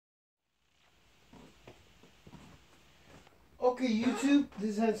Okay, YouTube,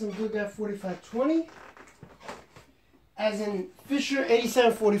 this had some Good Guy 4520. As in Fisher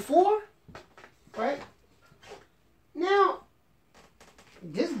 8744. Right? Now,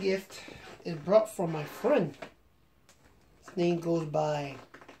 this gift is brought from my friend. His name goes by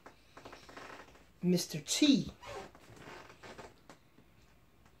Mr. T.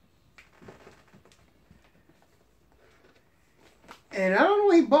 And I don't know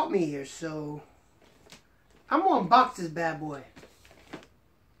what he bought me here, so I'm gonna unbox this bad boy.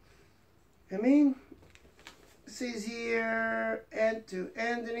 I mean, it says here, and to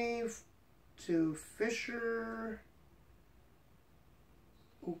Anthony, to Fisher.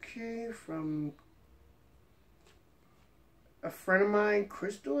 Okay, from a friend of mine,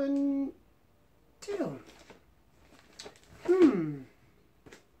 Crystal and Tim.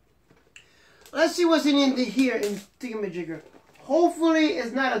 Let's see what's in here in Thingamajigger. Hopefully,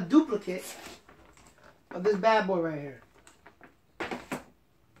 it's not a duplicate of this bad boy right here.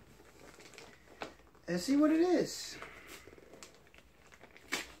 Let's see what it is.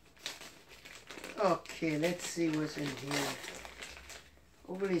 Okay, let's see what's in here.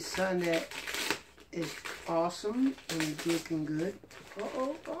 Hopefully, something that is awesome and looking good.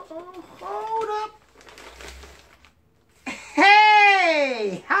 Hold up.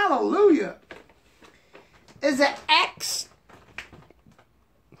 Hey, hallelujah. It's an Axe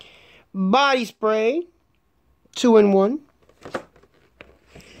body spray, 2-in-1,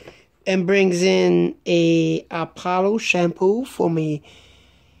 and brings in a Apollo shampoo for my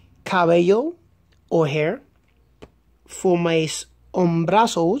cabello or hair, for my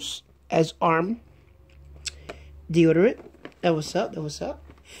hombrazos as arm deodorant. That was up.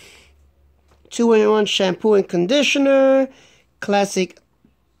 2-in-1 shampoo and conditioner, classic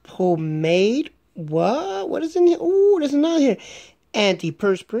pomade. What is in here? Ooh, there's another here.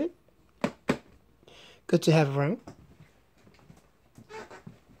 Antiperspirant. Good to have around.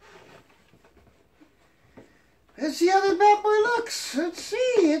 Let's see how this bad boy looks. Let's see.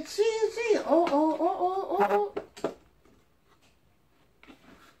 Oh.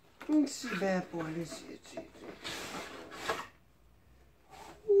 Let's see, bad boy. Let's see.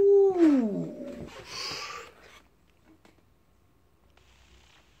 Ooh.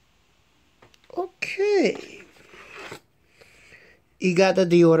 Okay. You got the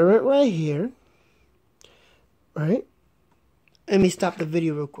deodorant right here. Right? Let me stop the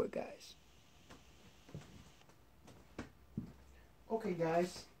video real quick, guys. Okay,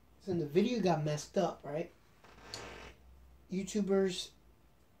 guys. So the video got messed up, right?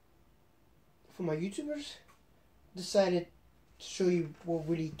 For my YouTubers, decided to show you what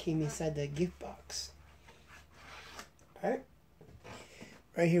really came inside the gift box. Alright?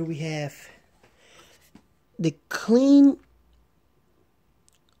 Right here we have the Clean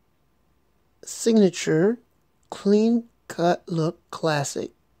Signature Clean Cut Look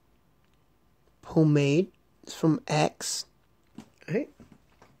Classic Pomade. It's from Axe. Alright?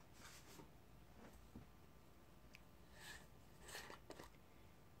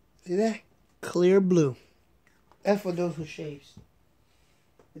 See that? Clear blue. That's for those who shaves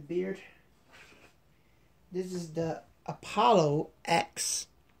the beard. This is the Apollo Axe.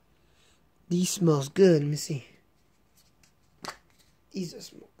 These smells good. Let me see. These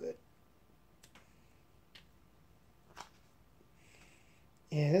smell good.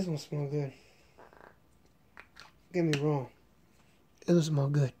 Yeah, this one smells good. Don't get me wrong. It doesn't smell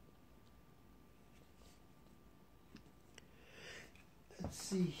good. Let's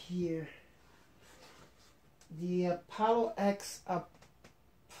see here. The Apollo X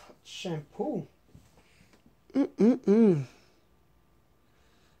shampoo.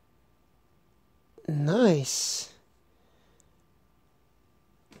 Nice.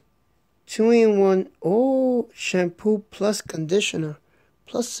 2-in-1. Oh, shampoo plus conditioner.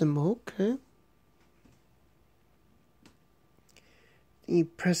 Plus symbol. Okay. Then you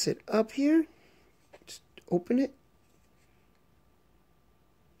press it up here. Just open it.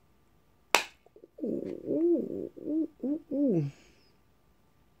 Ooh.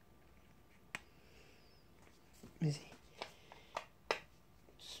 Let me see.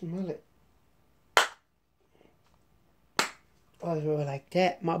 Smell it. Oh, it's really like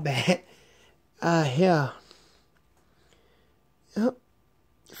that. My bad. Yeah. Yep.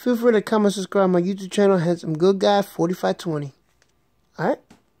 Feel free to comment, subscribe. My YouTube channel has some Good Guy 4520. Alright?